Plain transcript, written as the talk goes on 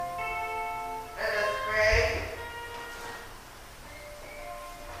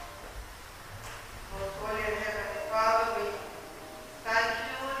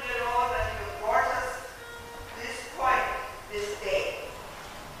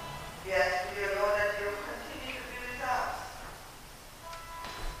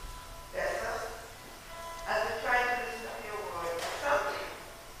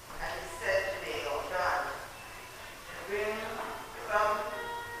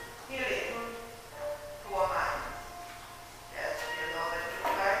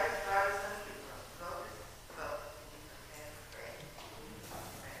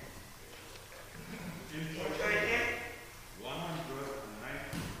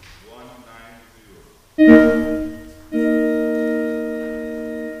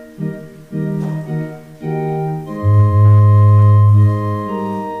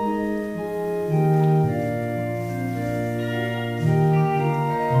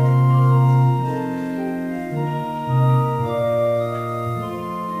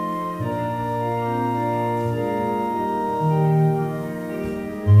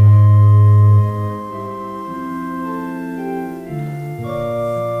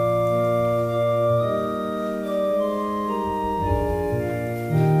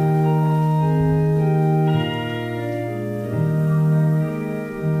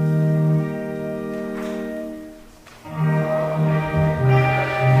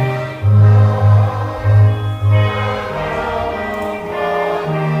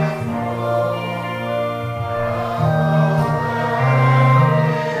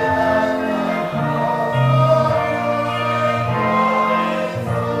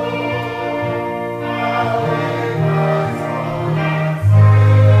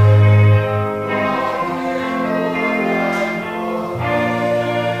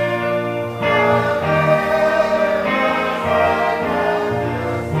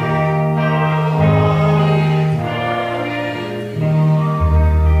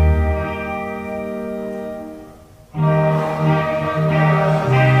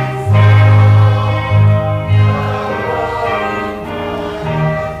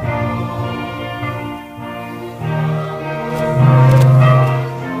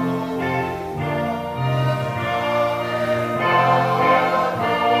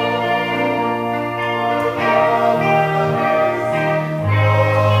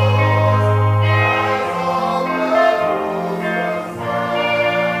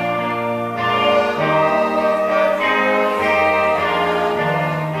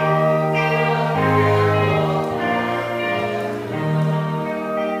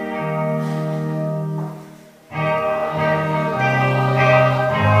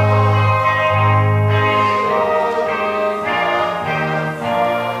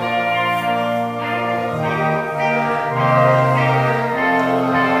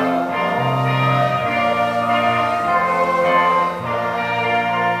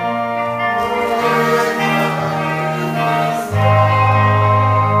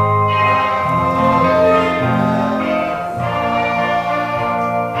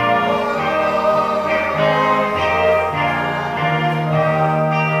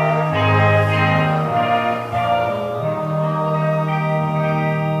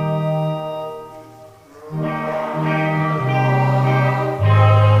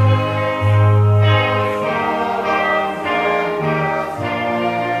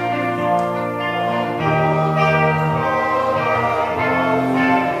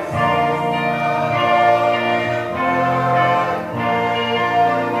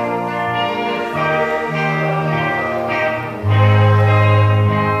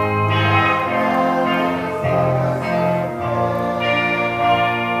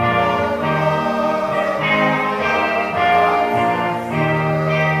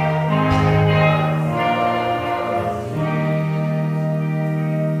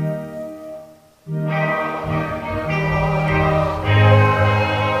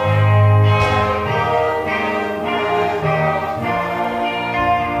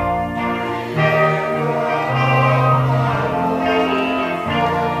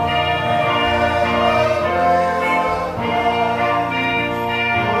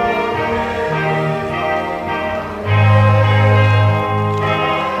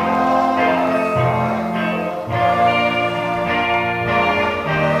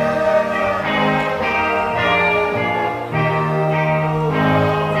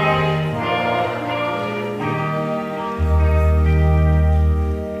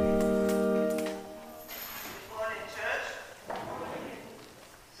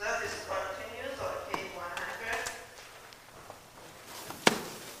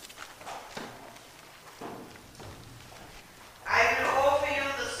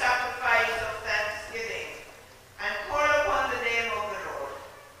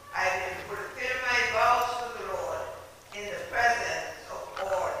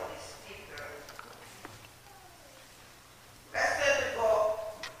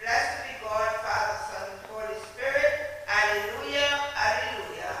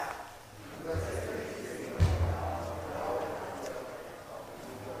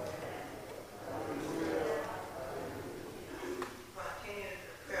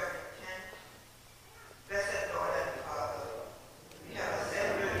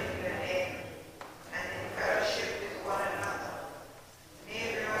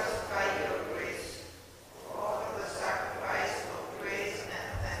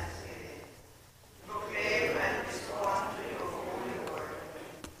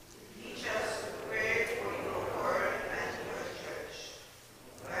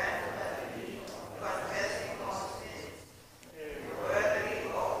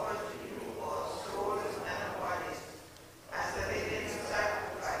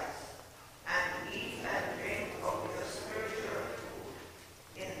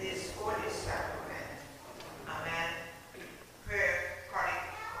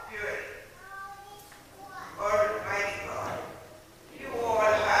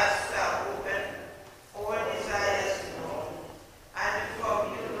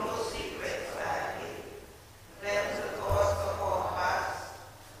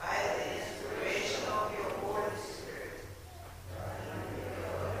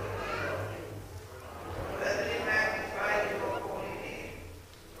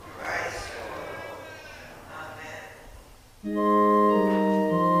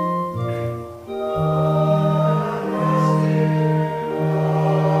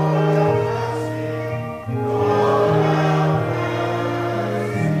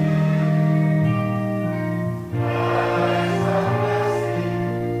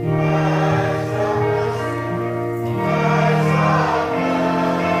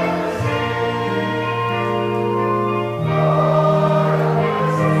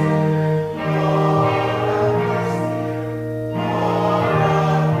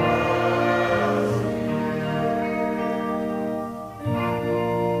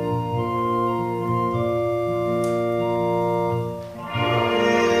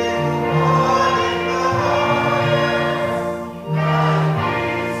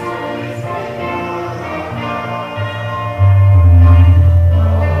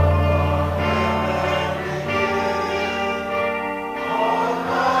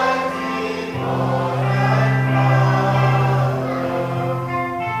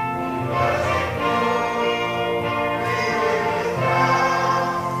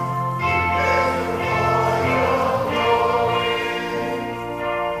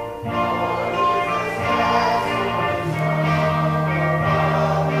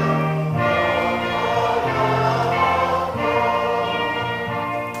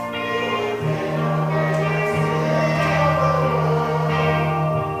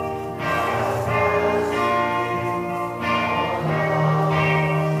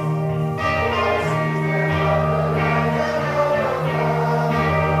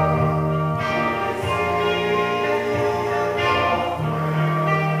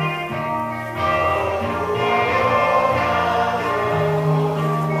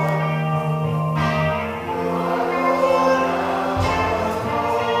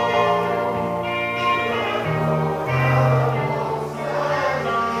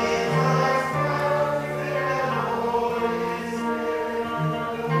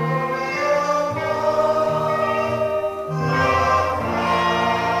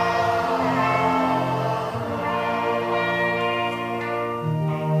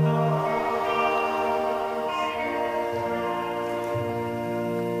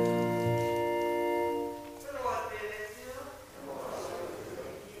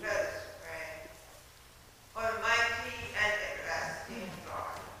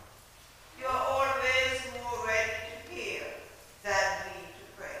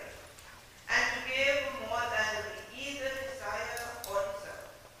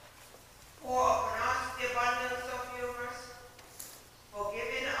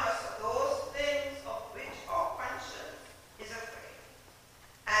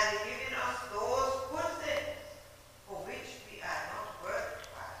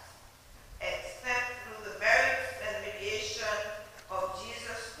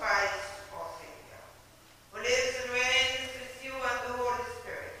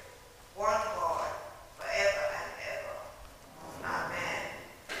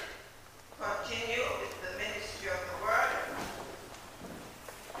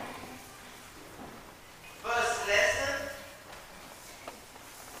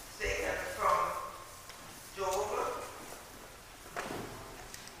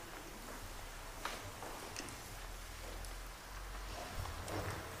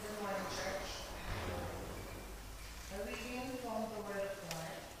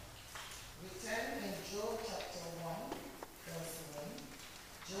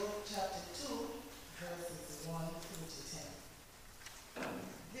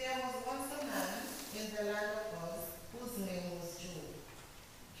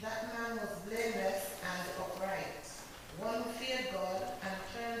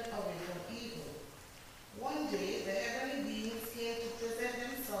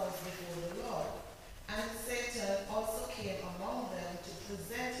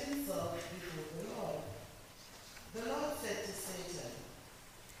before the Lord. The Lord said to Satan,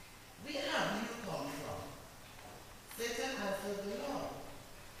 "Where have you come from?" Satan answered the Lord,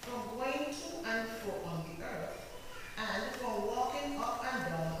 "From going to and fro on the earth, and from walking up and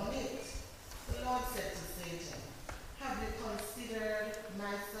down on it." The Lord said to Satan, "Have you considered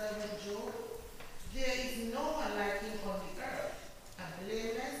my servant Job? There is no one like him on the earth, a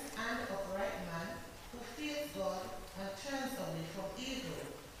blameless and upright man who fears God and turns away from evil.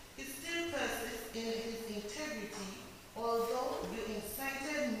 He still persists in his integrity, although you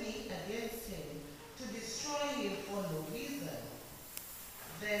incited me against him to destroy him for no reason."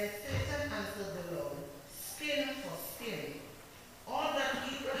 Then Satan answered the Lord, "Skin for skin. All that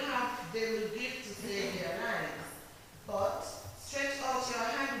people have they will give to save their lives. But stretch out your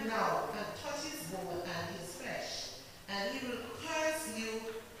hand now and touch his bone and his flesh, and he will curse you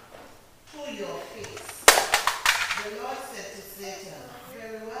to your face." The Lord said to Satan,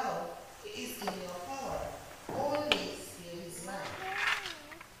 "Very well, he is in your power. Only spare his life."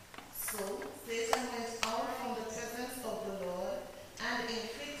 So Satan went out from the presence of the Lord and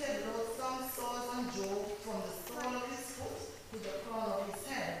inflicted loathsome sores on Job from the sole of his foot to the crown of his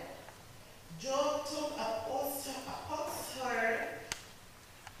head. Job took a potsherd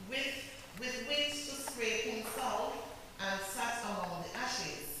with which to scrape himself and sat among the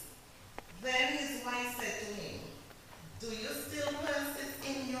ashes. Then his wife said to him, "Do you still persist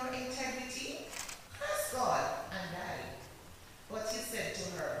in your integrity? Curse God and die." But he said to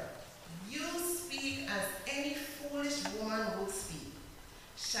her, "You speak as any foolish woman would speak.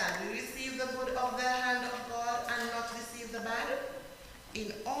 Shall we receive the good of the hand of God and not receive the bad?"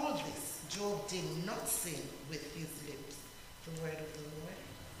 In all this, Job did not sin with his lips. The word of the Lord.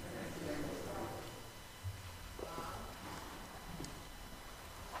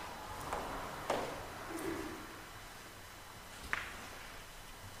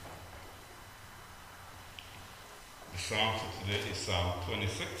 The psalm for today is Psalm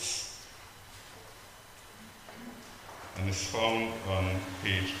 26 and is found on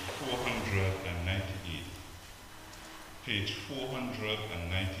page 498. Page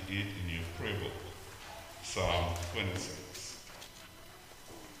 498 in your prayer book, Psalm 26.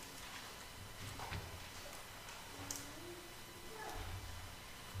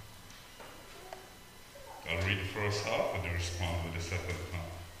 I'll read the first half and then respond with the second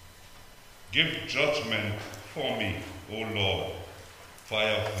half. "Give judgment for me, O Lord, for I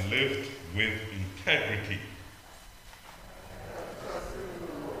have lived with integrity.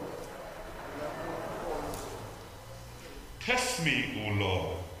 Test me, O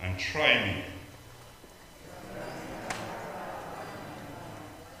Lord, and try me.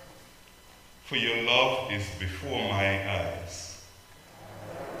 For your love is before my eyes.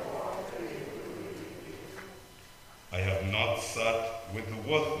 I have not sat with the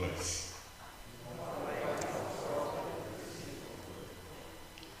worthless.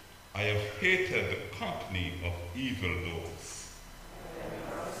 I have hated the company of evildoers.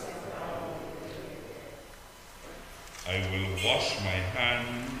 I will wash my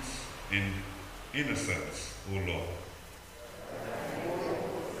hands in innocence, O Lord.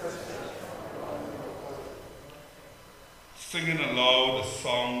 Singing aloud a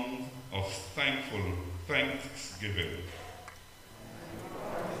song of thanksgiving.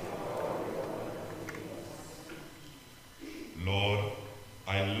 Lord,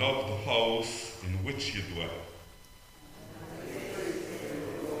 I love the house in which you dwell.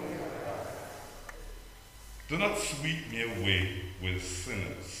 Do not sweep me away with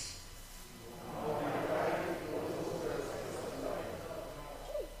sinners,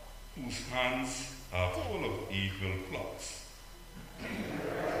 whose hands are full of evil plots.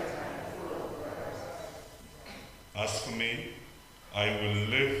 As for me, I will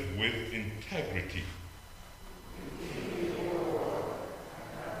live with integrity.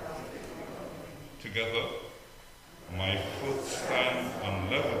 Together, my foot stands on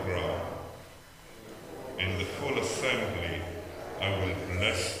level ground. In the full assembly, I will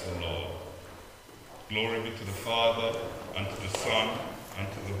bless the Lord. Glory be to the Father, and to the Son,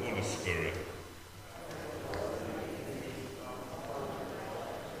 and to the Holy Spirit.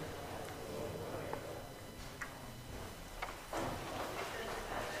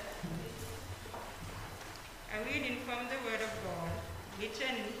 A reading from the Word of God,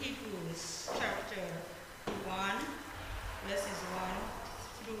 written in Hebrews chapter 1, verses 1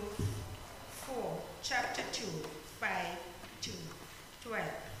 through 4, chapter 2, 5 to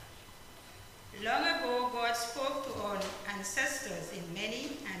 12. Long ago, God spoke to our ancestors in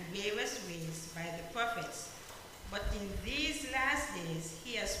many and various ways by the prophets. But in these last days,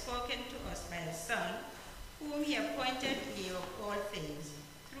 he has spoken to us by the Son, whom he appointed heir of all things,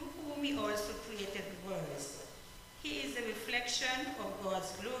 through whom he of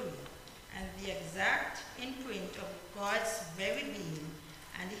God's glory and the exact imprint of God's very being,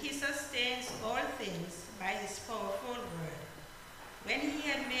 and he sustains all things by his powerful word. When he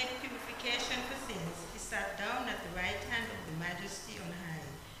had made purification for sins, he sat down at the right hand of the Majesty on high,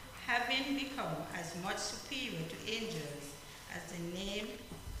 having become as much superior to angels as the name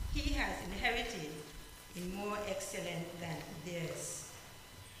he has inherited is more excellent than theirs.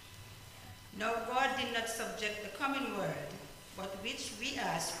 Now God did not subject the common word, but which we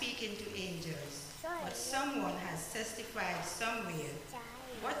are speaking to angels. But someone has testified somewhere,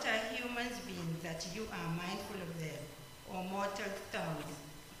 what are humans beings that you are mindful of them, or mortals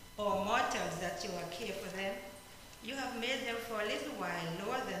that you care for them? You have made them for a little while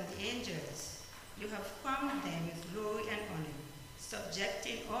lower than the angels. You have crowned them with glory and honor,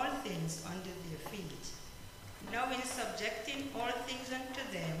 subjecting all things under their feet. Now in subjecting all things unto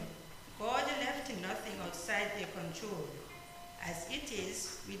them, God left nothing outside their control. As it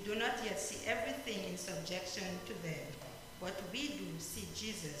is, we do not yet see everything in subjection to them, but we do see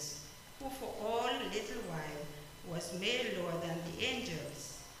Jesus, who for all little while was made lower than the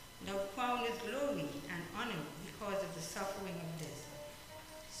angels, now crowned with glory and honor because of the suffering of death,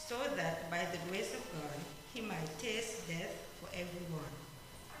 so that by the grace of God he might taste death for everyone.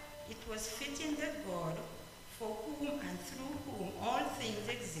 It was fitting that God, for whom and through whom all things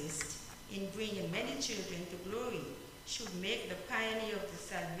exist, in bringing many children to glory, should make the pioneer of the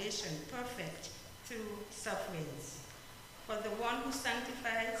salvation perfect through sufferings. For the one who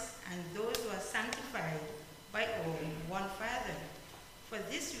sanctifies and those who are sanctified by all one Father. For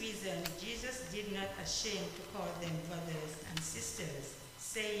this reason, Jesus did not ashamed to call them brothers and sisters,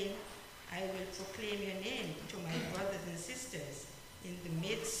 saying, I will proclaim your name to my brothers and sisters. In the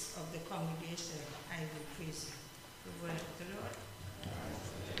midst of the congregation, I will praise you. The word of the Lord.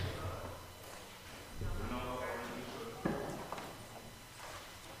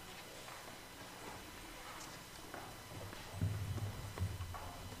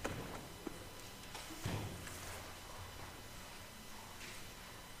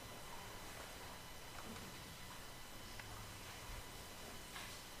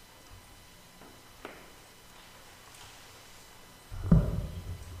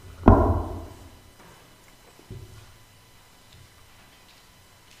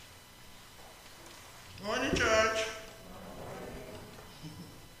 Morning, church.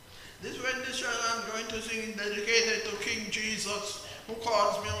 This rendition I'm going to sing is dedicated to King Jesus, who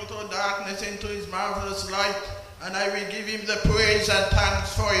calls me out of darkness into his marvelous light, and I will give him the praise and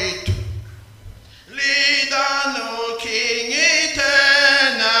thanks for it. Lead on, O King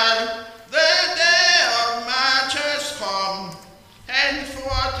eternal, the day of March has come,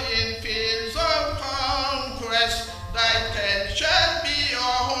 henceforth in fields of conquest, thy tent shall be your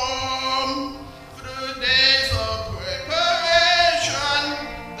home. Days of preparation,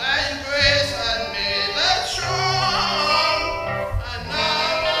 thy grace had made us strong, and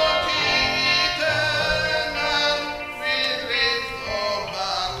now, O King eternal, we lift our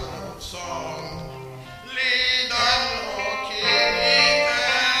battle song. Lead on, O King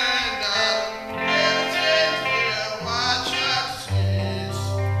eternal, where fear watch us cease,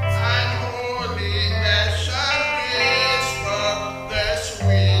 and holiness shall whisper the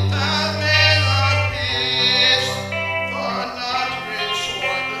sweet amen of peace. For not with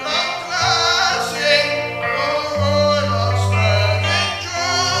sword of clashing, nor roll of stirring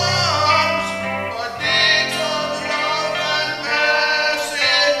drums, but deeds of love and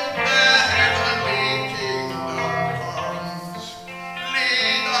mercy, the heavenly kingdom comes.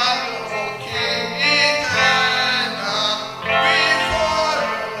 Lead on, O King eternal, we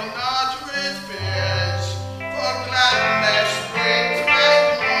follow not with fears, for gladness brings like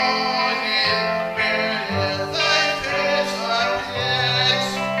morning, where thy face appears.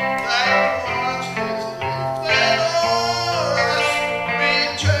 Thy cross is lifted o'er us, we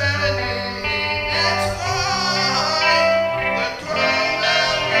journey in its light. The crown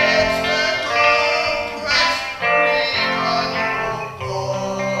that wears the conquest, lead on, O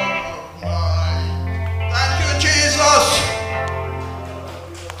God of might. Thank you, Jesus.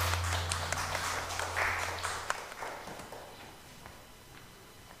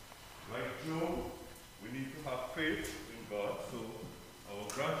 Like Job, we need to have faith in God, so our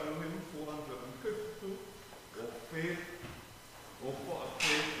gradual hymn 452, or faith, or for a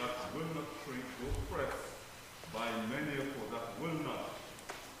faith that will not shrink, or press by many of us that will not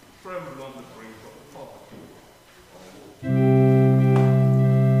tremble on the brink of poverty or woe.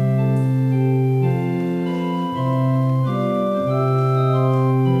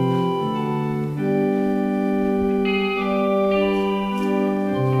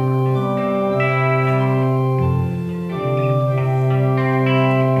 Thank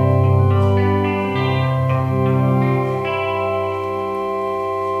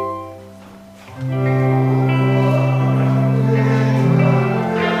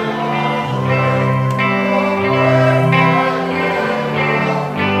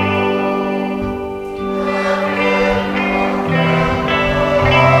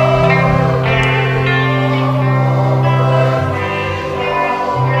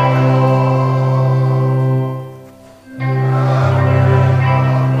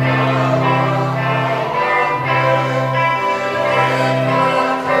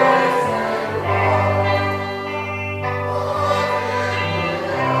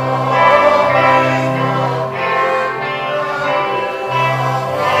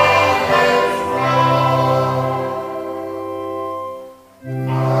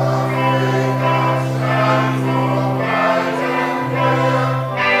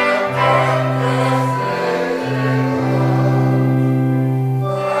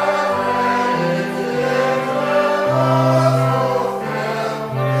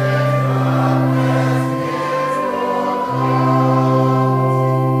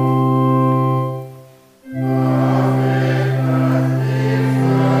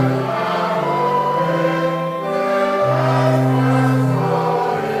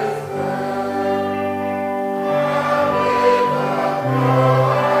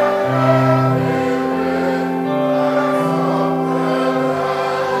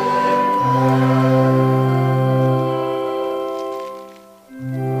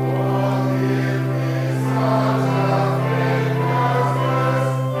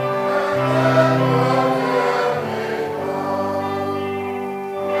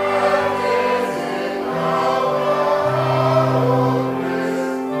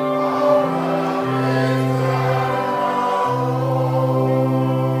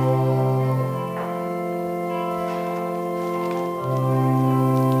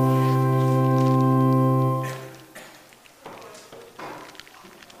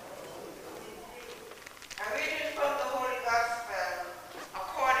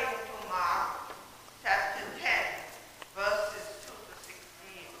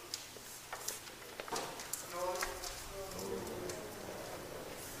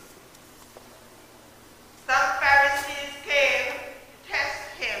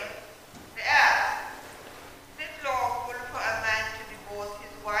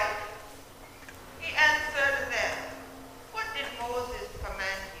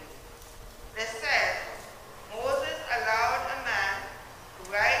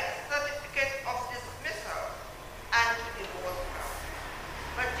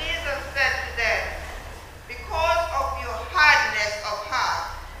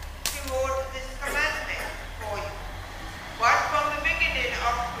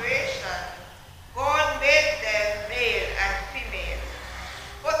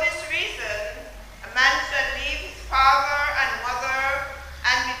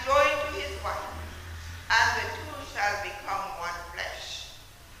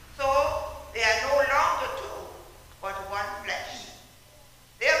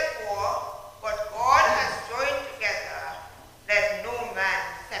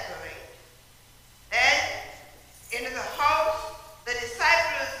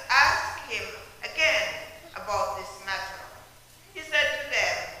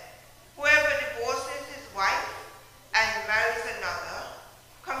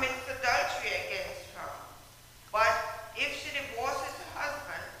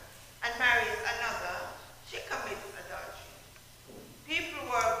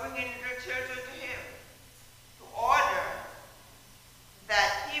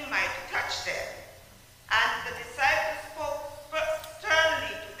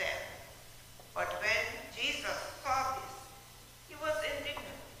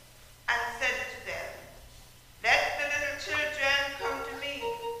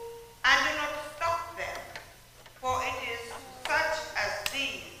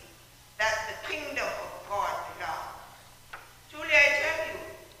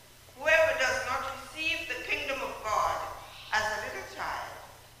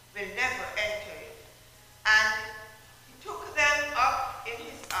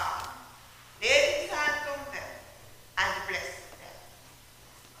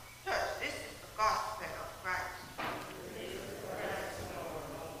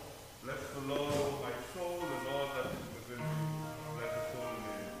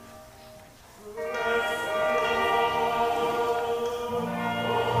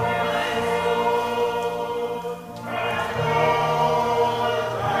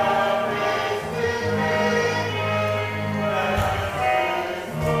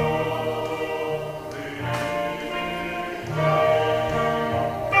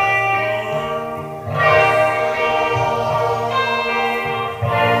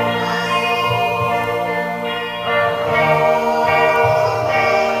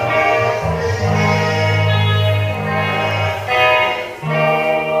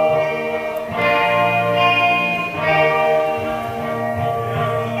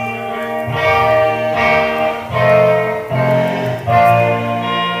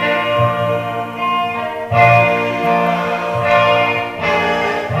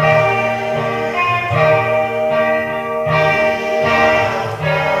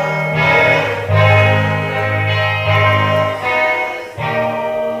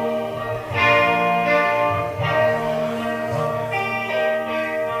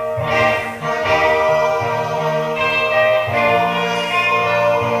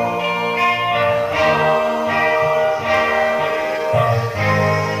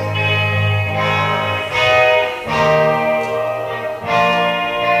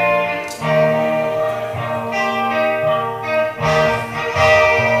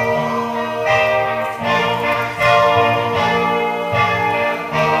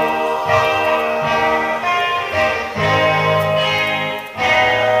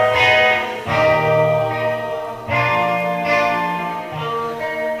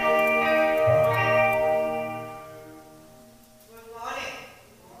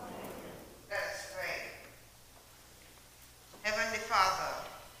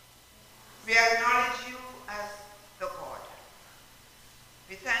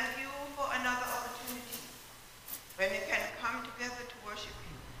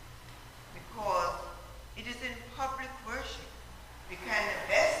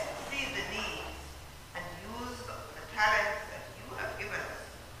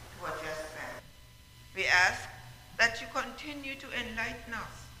continue to enlighten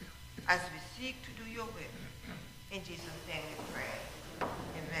us as we seek to do your will. In Jesus' name we pray.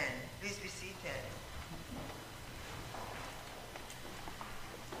 Amen. Please be seated.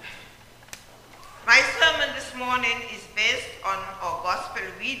 My sermon this morning is based on our gospel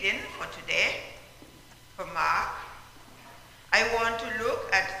reading for today, from Mark. I want to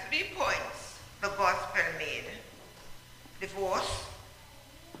look at 3 points the gospel made: divorce,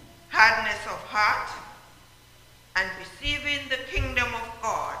 hardness of heart, and receiving the kingdom of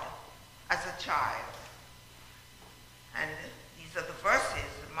God as a child. And these are the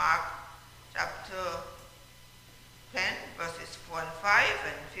verses, Mark chapter 10, verses 4 and 5,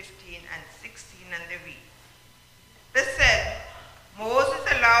 and 15 and 16, and they read. They said, Moses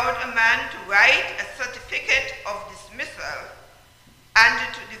allowed a man to write a certificate of dismissal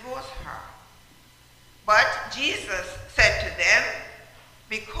and to divorce her. But Jesus said to them,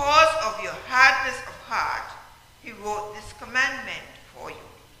 because of your hardness of heart, he wrote this commandment for you.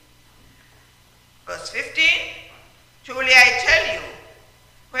 Verse 15, truly I tell you,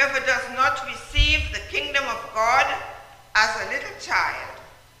 whoever does not receive the kingdom of God as a little child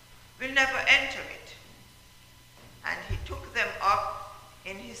will never enter it. And he took them up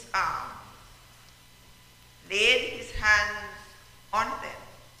in his arms, laid his hands on them,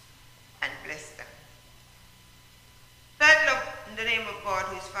 and blessed them. Title in the name of God,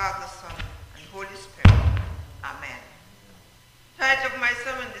 who is Father, Son, and Holy Spirit. Amen. Title of my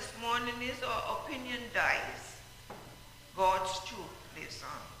sermon this morning is Our Opinion Dies, God's Truth Lives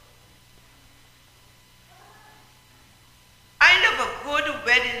on. I love a good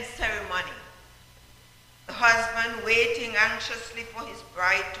wedding ceremony. The husband waiting anxiously for his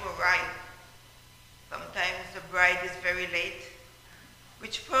bride to arrive. Sometimes the bride is very late,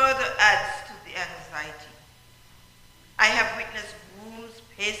 which further adds to the anxiety. I have witnessed grooms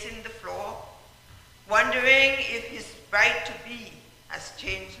pacing the floor, wondering if his bride-to-be has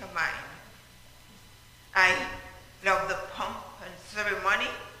changed her mind. I love the pomp and ceremony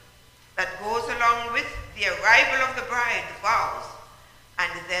that goes along with the arrival of the bride, the vows,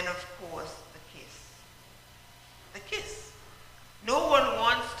 and then, of course, the kiss. The kiss. No one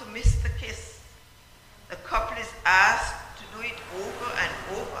wants to miss the kiss. The couple is asked to do it over and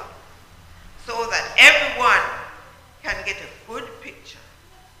over so that everyone can get a good picture.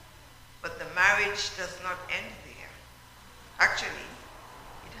 But the marriage does not end there. Actually,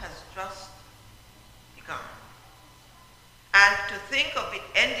 it has just begun. And to think of it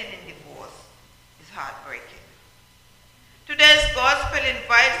ending in divorce is heartbreaking. Today's gospel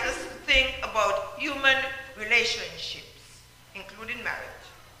invites us to think about human relationships, including marriage.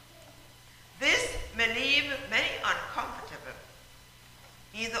 This may leave many uncomfortable,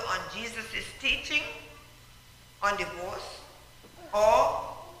 either on Jesus' teaching on divorce or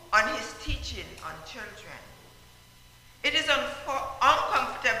on his teaching on children. It is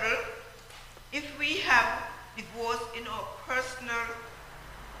uncomfortable if we have divorce in our personal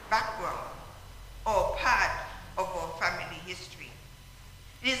background or part of our family history.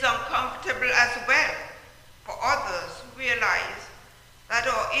 It is uncomfortable as well for others who realize that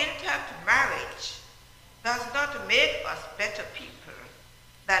our intact marriage does not make us better people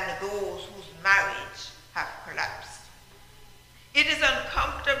than those whose marriage have collapsed. It is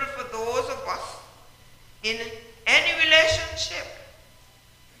uncomfortable for those of us in any relationship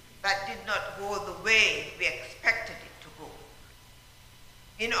that did not go the way we expected it to go.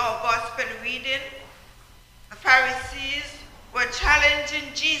 In our gospel reading, the Pharisees were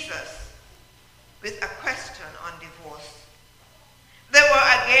challenging Jesus with a question on divorce. They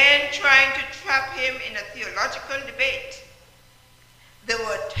were again trying to trap him in a theological debate. They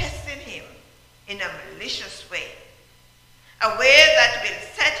were testing him in a malicious way, a way that will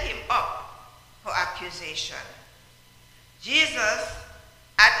set him up for accusation. Jesus,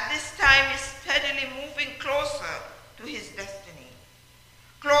 at this time, is steadily moving closer to his destiny,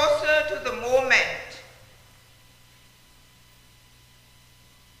 closer to the moment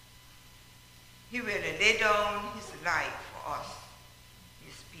he will lay down his life for us,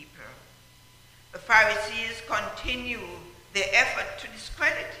 his people. The Pharisees continue their effort to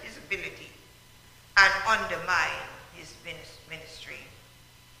discredit his ability and undermine his ministry.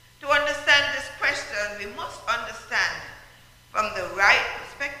 To understand this question, we must understand from the right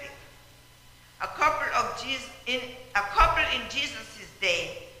perspective. A couple in Jesus'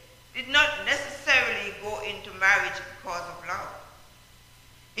 day did not necessarily go into marriage because of love.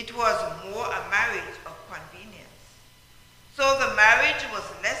 It was more a marriage of convenience. So the marriage was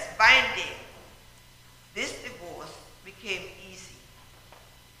less binding. This divorce became easy.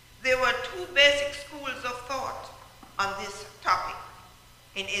 There were two basic schools of thought on this topic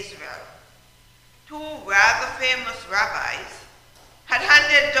in Israel. Two rather famous rabbis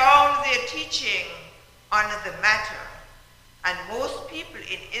their teaching on the matter, and most people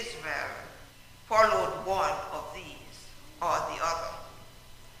in Israel followed one of these or the other.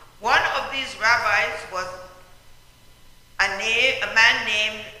 One of these rabbis was a man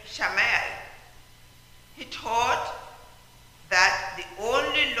named Shammai. He taught that the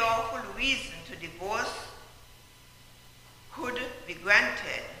only lawful reason to divorce could be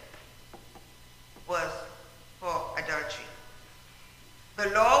granted was for adultery. The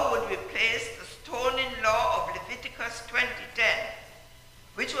law would replace the stoning law of Leviticus 20:10,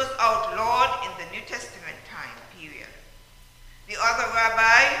 which was outlawed in the New Testament time period. The other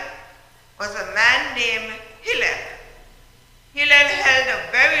rabbi was a man named Hillel. Hillel held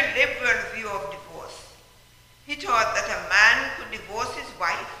a very liberal view of divorce. He taught that a man could divorce his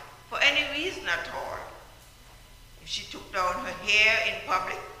wife for any reason at all. If she took down her hair in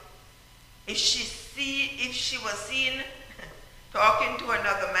public, if she was seen talking to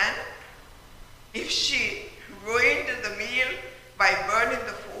another man, if she ruined the meal by burning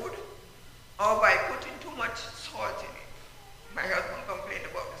the food, or by putting too much salt in it. My husband complained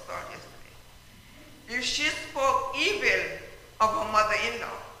about the salt yesterday. If she spoke evil of her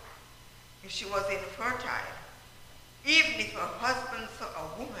mother-in-law, if she was infertile, even if her husband saw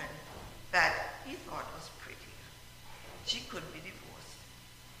a woman that he thought was pretty, she could be divorced.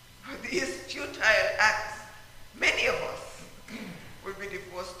 For these futile acts, many of us will be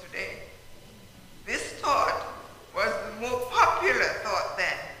divorced today. This thought was the more popular thought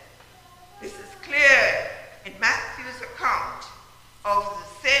then. This is clear in Matthew's account of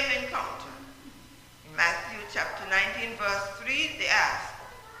the same encounter. In Matthew chapter 19, verse 3, they asked,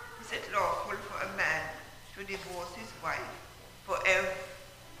 is it lawful for a man to divorce his wife for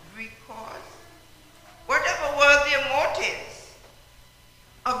every cause? Whatever were their motives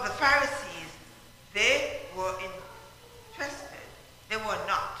of the Pharisees, they were interested. They were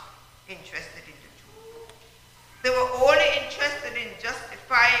not interested in the truth. They were only interested in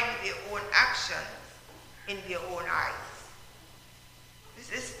justifying their own actions in their own eyes.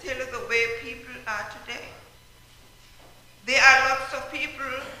 This is still the way people are today. There are lots of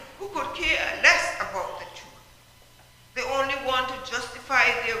people who could care less about the truth. They only want to justify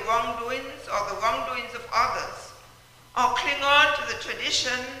their wrongdoings or the wrongdoings of others, or cling on to the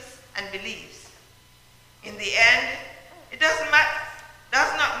traditions and beliefs. In the end, it does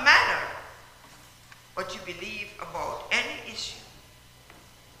not matter what you believe about any issue.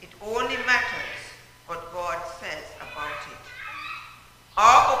 It only matters what God says about it.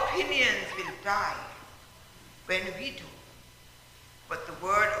 Our opinions will die when we do, but the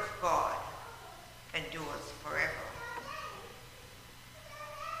word of God endures forever.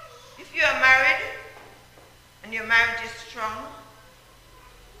 If you are married and your marriage is strong,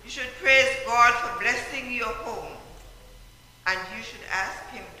 you should praise God for blessing your home, and you should ask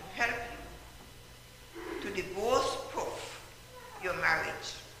him to help you to divorce-proof your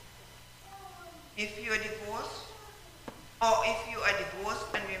marriage. If you are divorced, or if you are divorced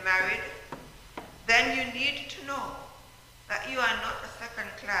and remarried, then you need to know that you are not a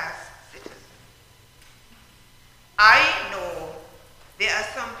second-class citizen. I know there are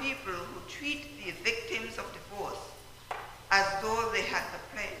some people who treat the victims of divorce as though they had the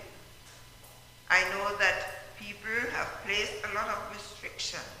plague. I know that people have placed a lot of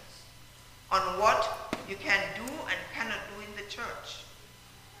restrictions on what you can do and cannot do in the church.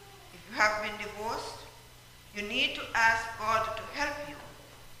 If you have been divorced, you need to ask God to help you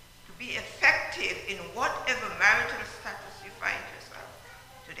to be effective in whatever marital status you find yourself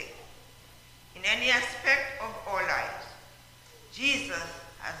today. In any aspect of our lives, Jesus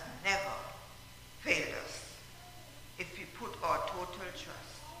has never failed us if we put our total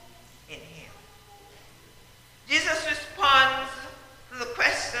trust in him. Jesus responds to the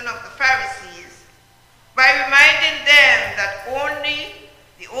question of the Pharisees by reminding them that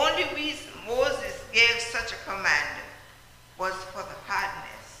the only reason Moses gave such a command was for the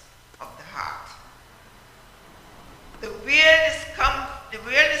hardness of the heart. The real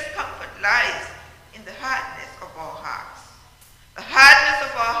discomfort lies in the hardness of our hearts. The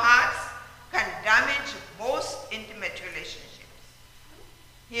hardness of our hearts can damage most intimate relationships.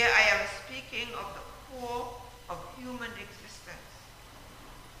 Here I am speaking of the core of human existence.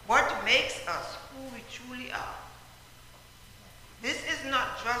 What makes us who we truly are. This is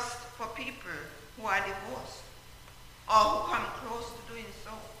not just for people who are divorced or who come close to doing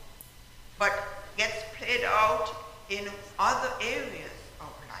so, but gets played out in other areas of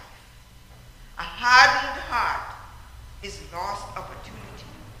life. A hardened heart is lost opportunity.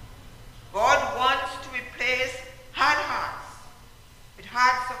 God wants to replace hard hearts with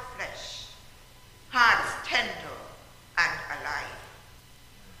hearts of flesh, hearts tender and alive.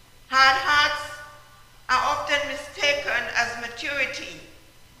 Hearts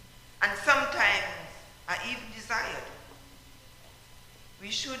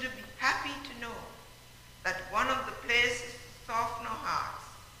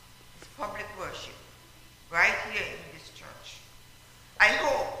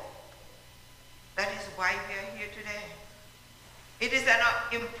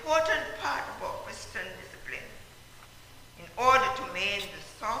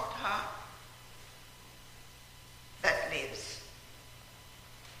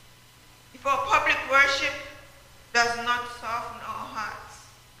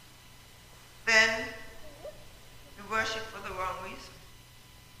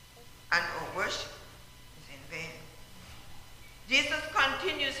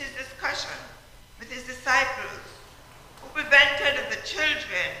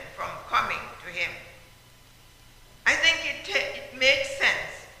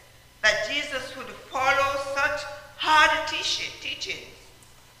teachings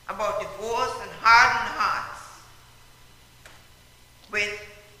about divorce and hardened hearts with,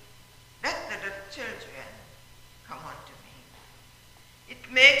 "Let the little children come unto me." It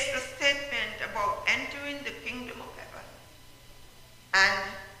makes the statement about entering the kingdom of heaven.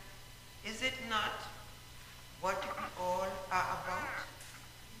 And is it not what we all are about?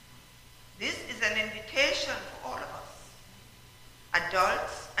 This is an invitation for all of us,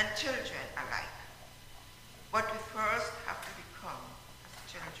 adults and children alike. But we first have to become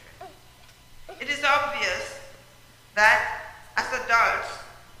as children. It is obvious that as adults,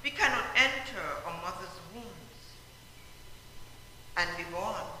 we cannot enter a mother's wombs and be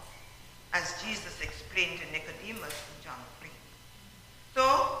born, as Jesus explained to Nicodemus in John 3.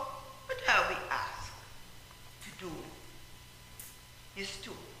 So, what are we asked to do is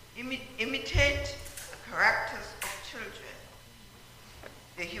to imitate the characters of children,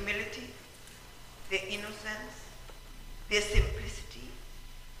 their humility, their innocence, their simplicity,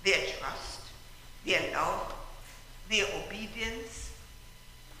 their trust, their love, their obedience,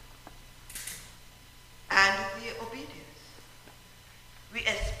 and their obedience. We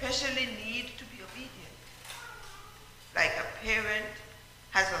especially need to be obedient. Like a parent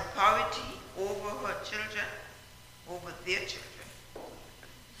has authority over her children, over their children.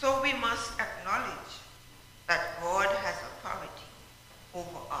 So we must acknowledge that God has authority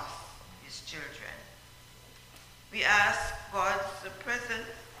over us, his children. We ask God's presence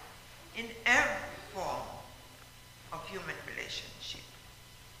in every form of human relationship.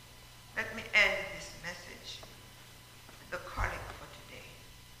 Let me end this message with the collect for today.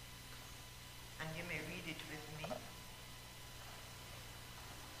 And you may read it with me.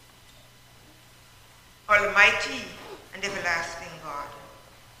 Almighty and everlasting God,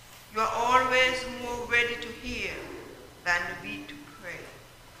 you are always more ready to hear than we to pray,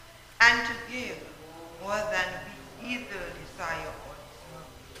 and to give more than we either desire or deserve.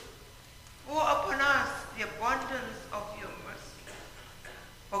 Pour upon us the abundance of your mercy,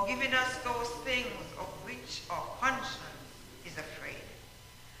 for giving us those things of which our conscience is afraid,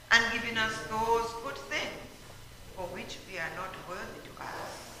 and giving us those good things for which we are not worthy to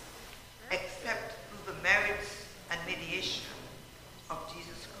ask, except through the merits and mediation of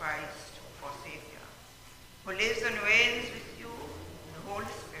Jesus Christ, our Savior, who lives and reigns with you in the Holy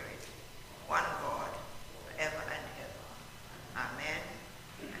Spirit, one God, forever and ever. Amen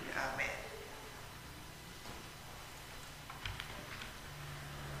and amen.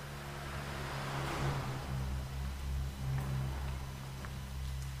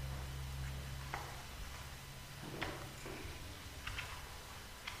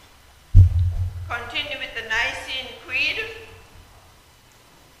 Continue with the Nicene Creed,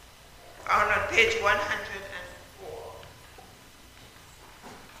 found on page 104.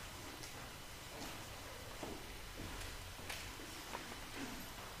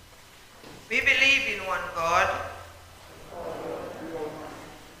 We believe in one God,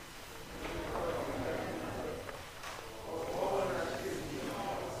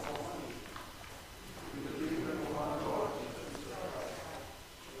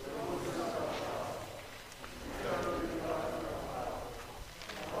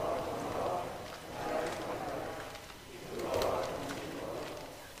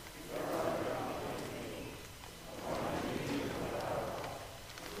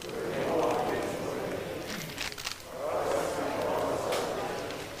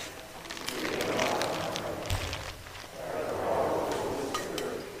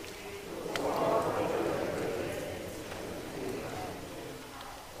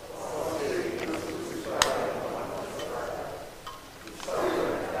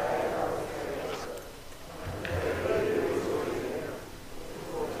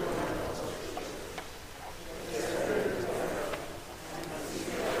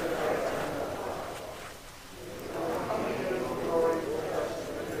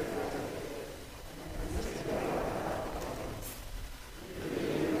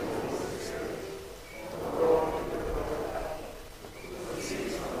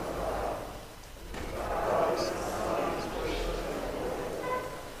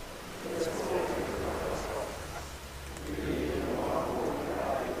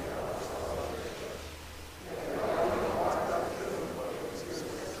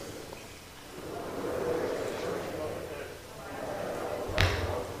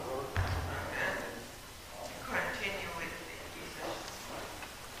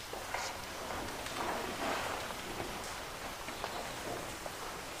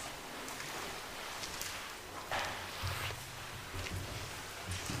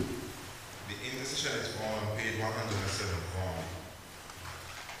 Intercession is on page 107 for me.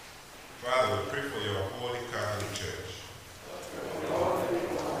 Father, we pray for your Holy Catholic Church.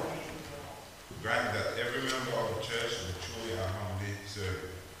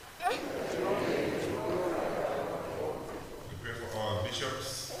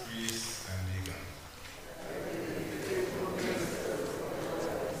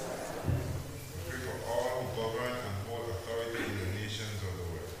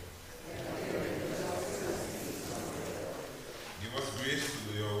 grace to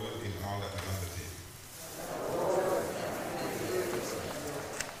do your will in all that you undertake.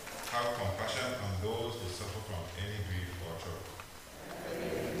 Have compassion on those who suffer from any grief or trouble.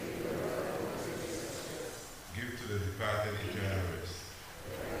 Give to the departed eternal rest.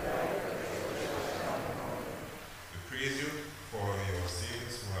 We praise you for your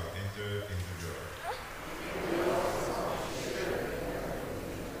saints who have entered into joy.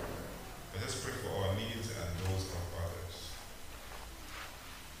 Let us pray for our needs and those of others.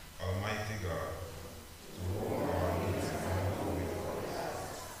 Almighty God, to whom our needs and all we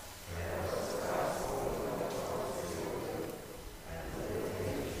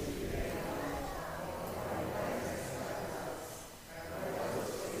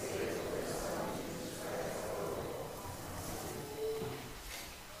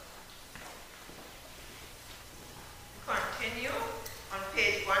Continue on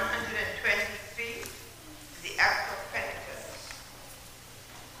page 123, the act of penitence.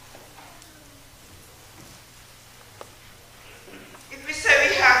 If we say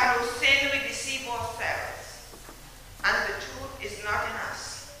we have no sin, we deceive ourselves, and the truth is not in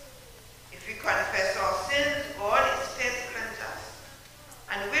us. If we confess our sins, God is faithful to cleanse us,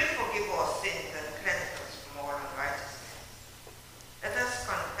 and will forgive our sins and cleanse us from all unrighteousness. Let us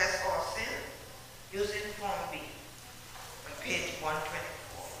confess our sin using Form B. Page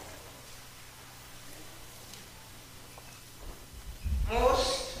 124.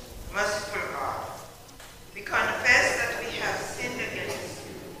 Most merciful God, we confess that we have sinned against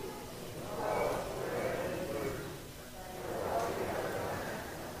you.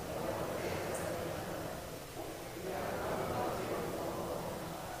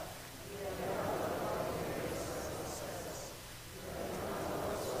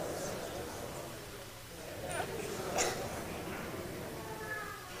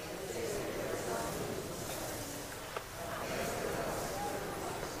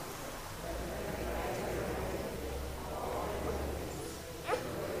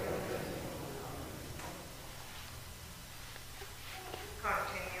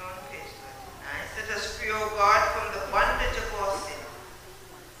 Continue on page 29. Set us free, O God, from the bondage of our sin,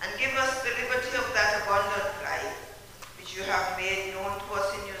 and give us the liberty of that abundant life, which you have made known to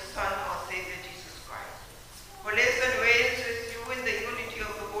us in your Son, our Savior Jesus Christ, who lives and reigns with you in the unity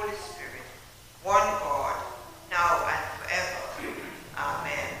of the Holy Spirit, one God, now and forever.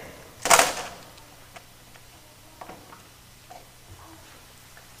 Amen.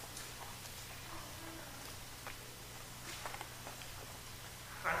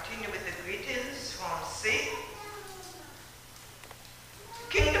 Continue with the greetings from C. The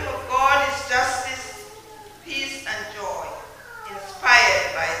kingdom of God is justice, peace, and joy,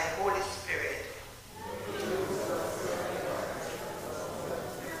 inspired by the Holy Spirit.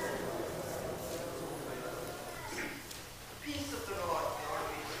 Peace of the Lord be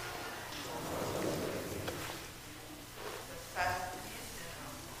always with you. Let's pass the peace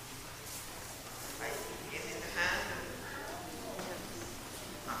by giving the hand and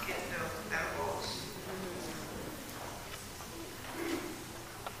knocking the elbows.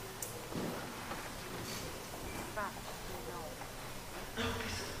 Oh,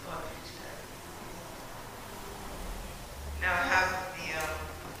 peace of God be to them. Now I have the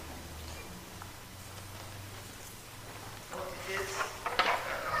notices.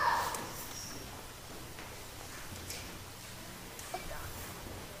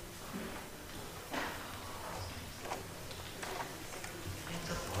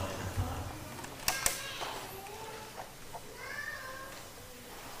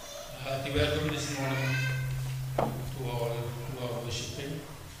 Hearty welcome this morning to all who are worshiping.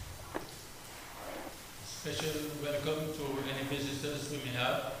 Special welcome to any visitors we may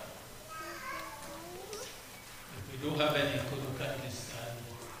have. If we do have any, could you kindly stand,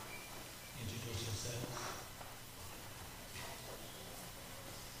 introduce yourselves.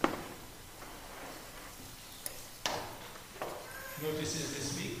 Notices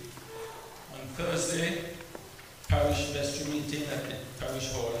this week. On Thursday, parish vestry meeting at the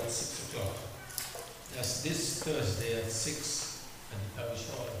parish hall at 6 o'clock. That's this Thursday at 6 at the parish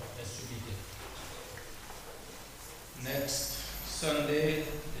hall vestry meeting. Next Sunday,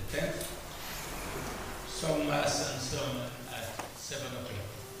 the 10th, song mass and sermon at 7 o'clock.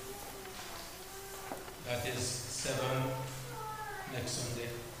 That is 7 next Sunday.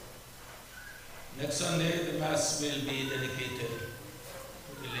 Next Sunday, the mass will be dedicated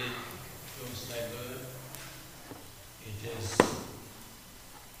to the late Jones Library. It is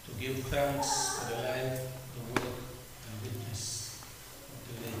to give thanks for the life, the work, and witness of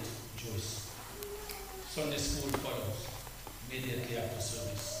the late Joyce. Sunday school follows immediately after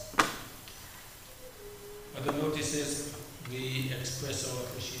service. Other notices, we express our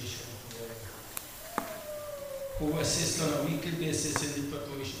appreciation for who assist on a weekly basis in the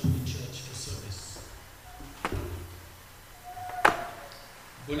preparation of the church for service.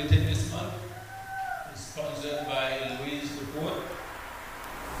 Bulletin this month is sponsored by Louise Report,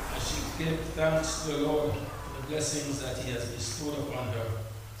 as she gives thanks to the Lord for the blessings that He has bestowed upon her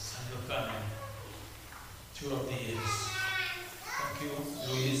and her family throughout the years. Thank you,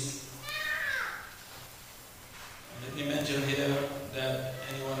 Louise. And let me mention here that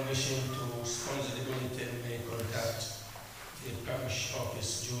anyone wishing to sponsor the bulletin may contact the parish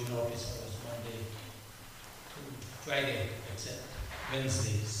office during office hours Monday to Friday, except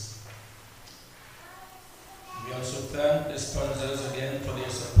Wednesdays. We also thank the sponsors again for their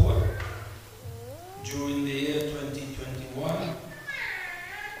support during the year 2021,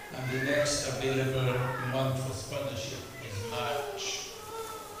 and the next available month for sponsorship is March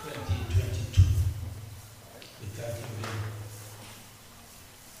 2022. We thank you again.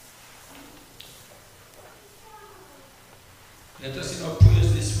 Let us in our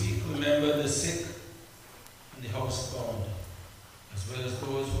prayers this week remember the sick and the housebound, as well as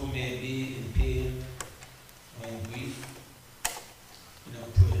those who may be in pain or in grief in our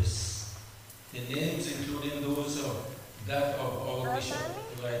prayers. The names, including those of that of our Bishop,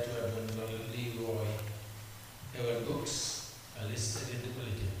 the Right Reverend Leroy Harold Brooks, are listed in the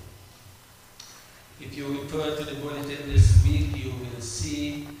bulletin. If you refer to the bulletin this week, you will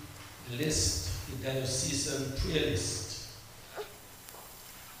see the list, the diocesan prayer list.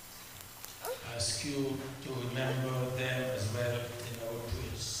 I ask you to remember them as well in our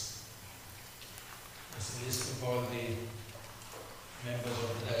prayers. There's a list of all the members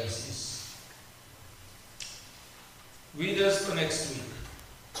of the diocese. Readers for next week.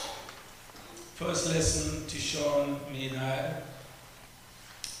 First lesson to Sean Maynard.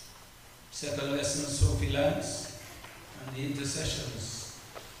 Second lesson Sophie Lance. And the intercessions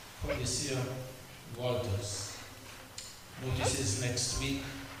for Lucia Walters. Notices next week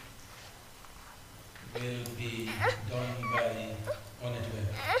will be done by Onetweb.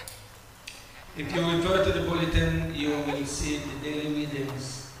 If you refer to the bulletin, you will see the daily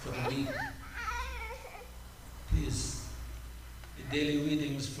readings for the week. Please, the daily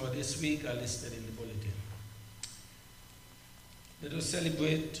readings for this week are listed in the bulletin. Let us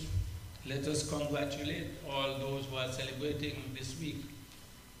celebrate, let us congratulate all those who are celebrating this week,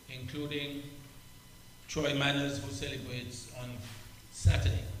 including Troy Manners, who celebrates on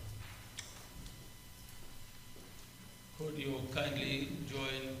Saturday. Could you kindly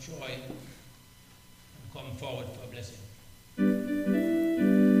join Troy and come forward for a blessing?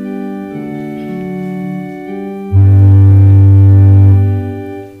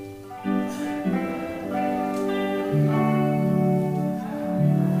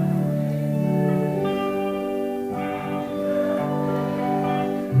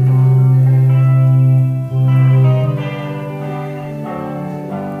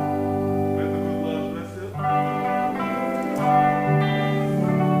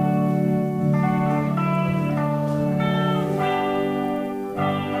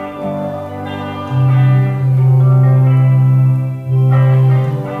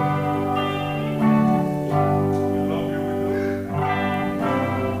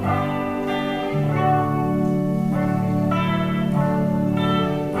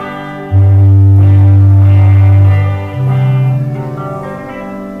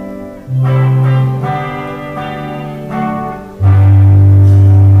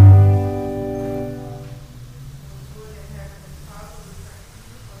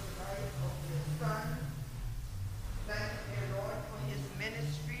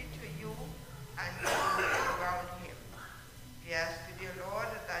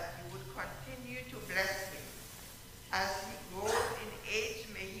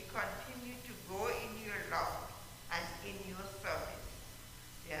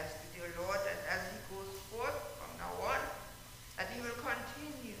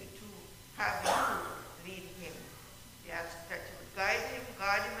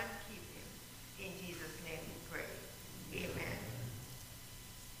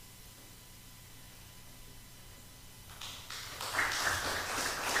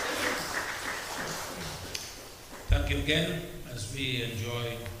 Thank you again as we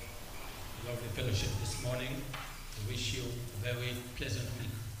enjoy lovely fellowship this morning. I wish you a very pleasant week.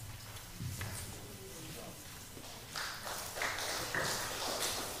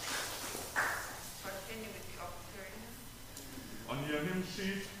 Continue with the offering. On your hymn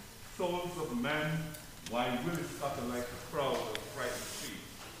sheet, Souls of Men, why will it scatter like a crowd of frightened sheep?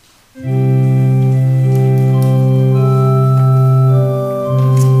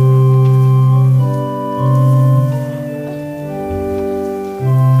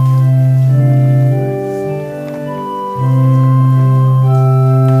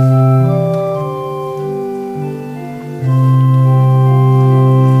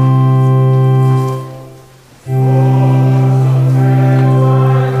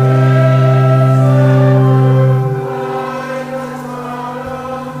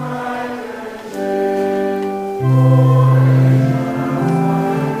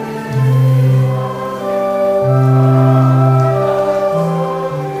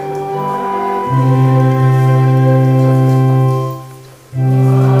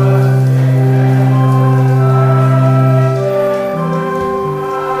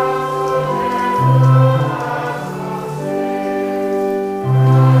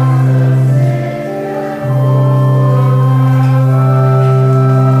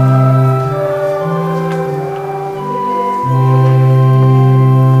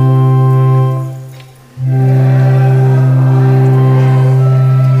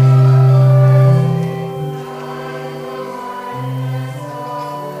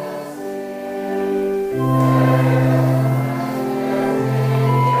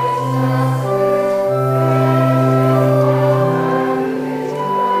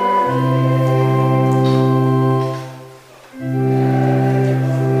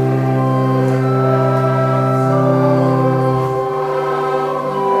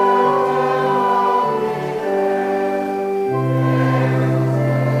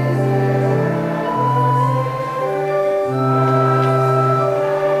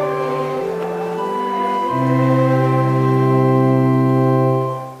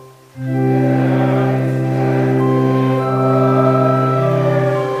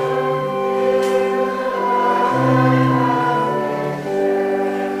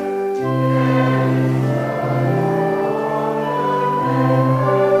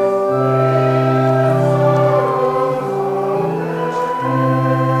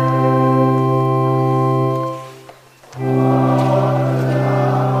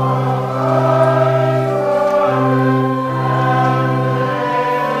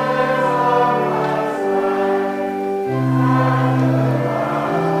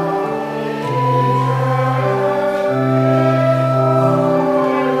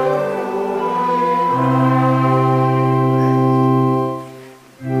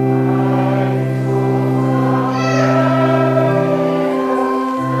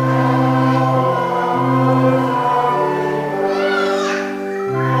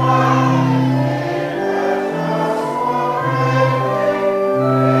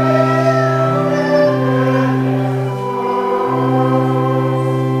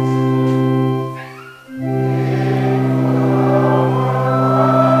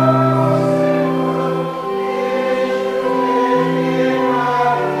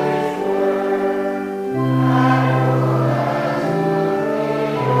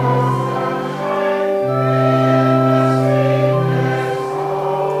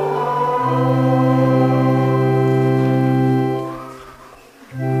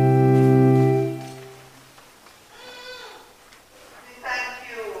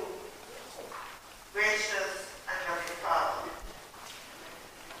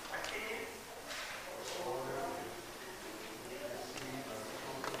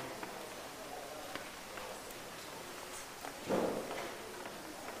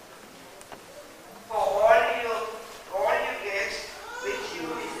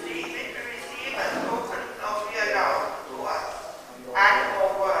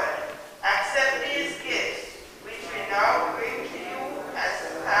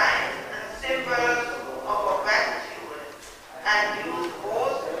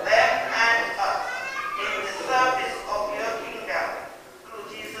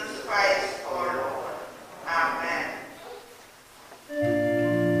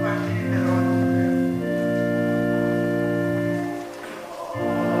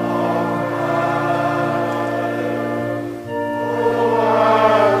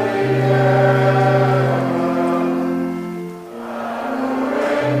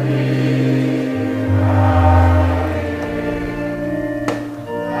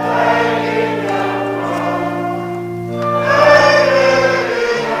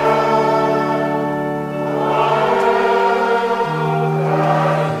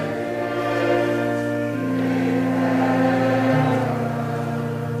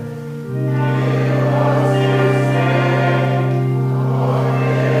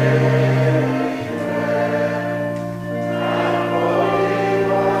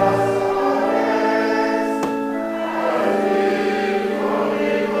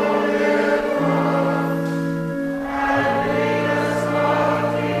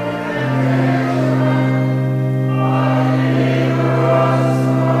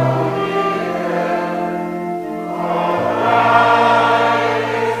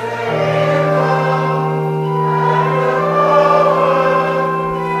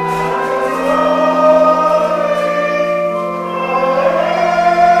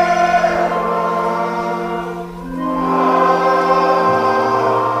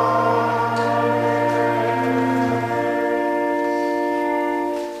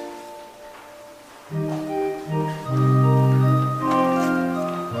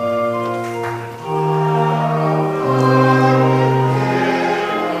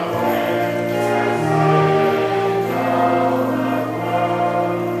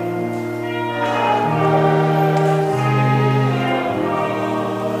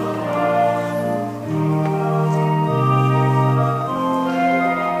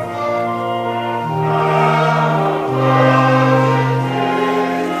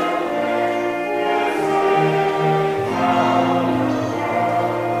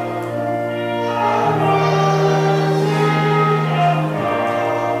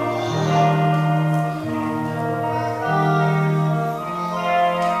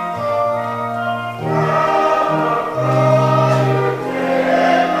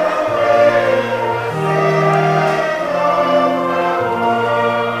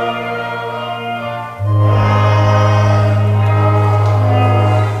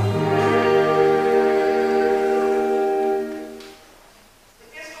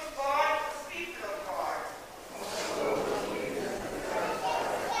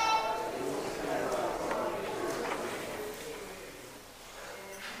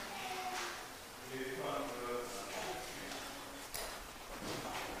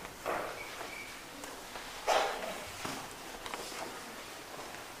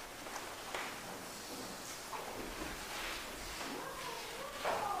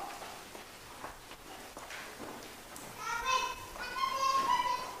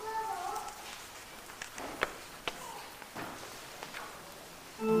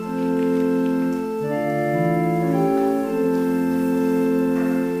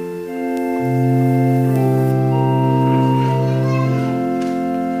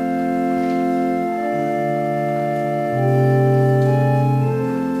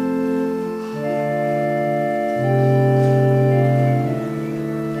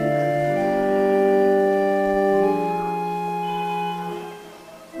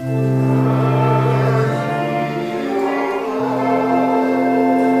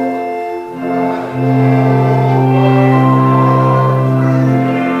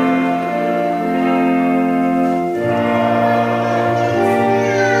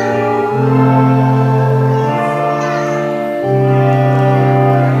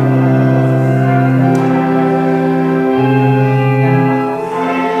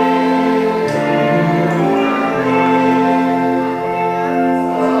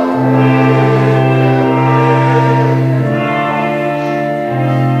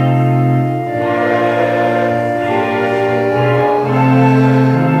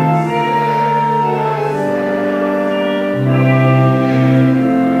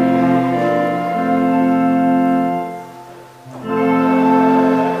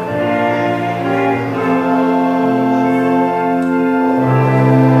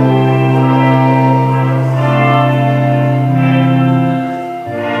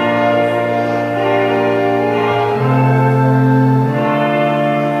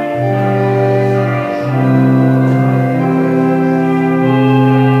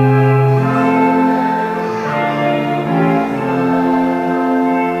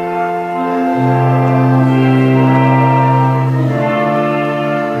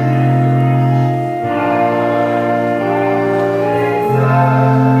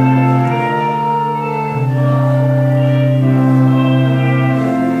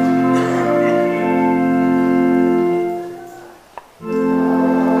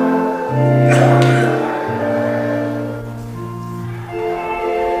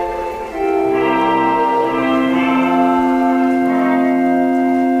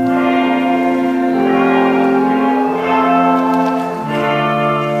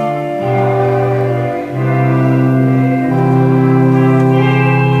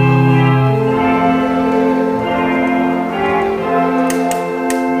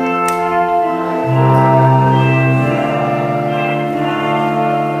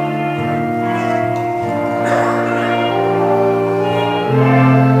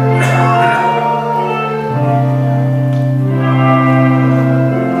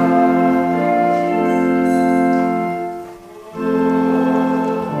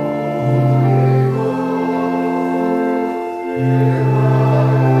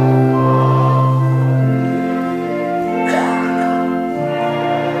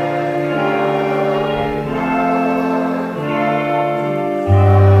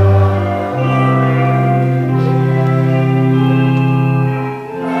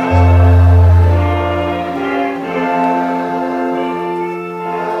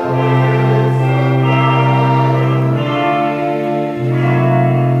 Amen.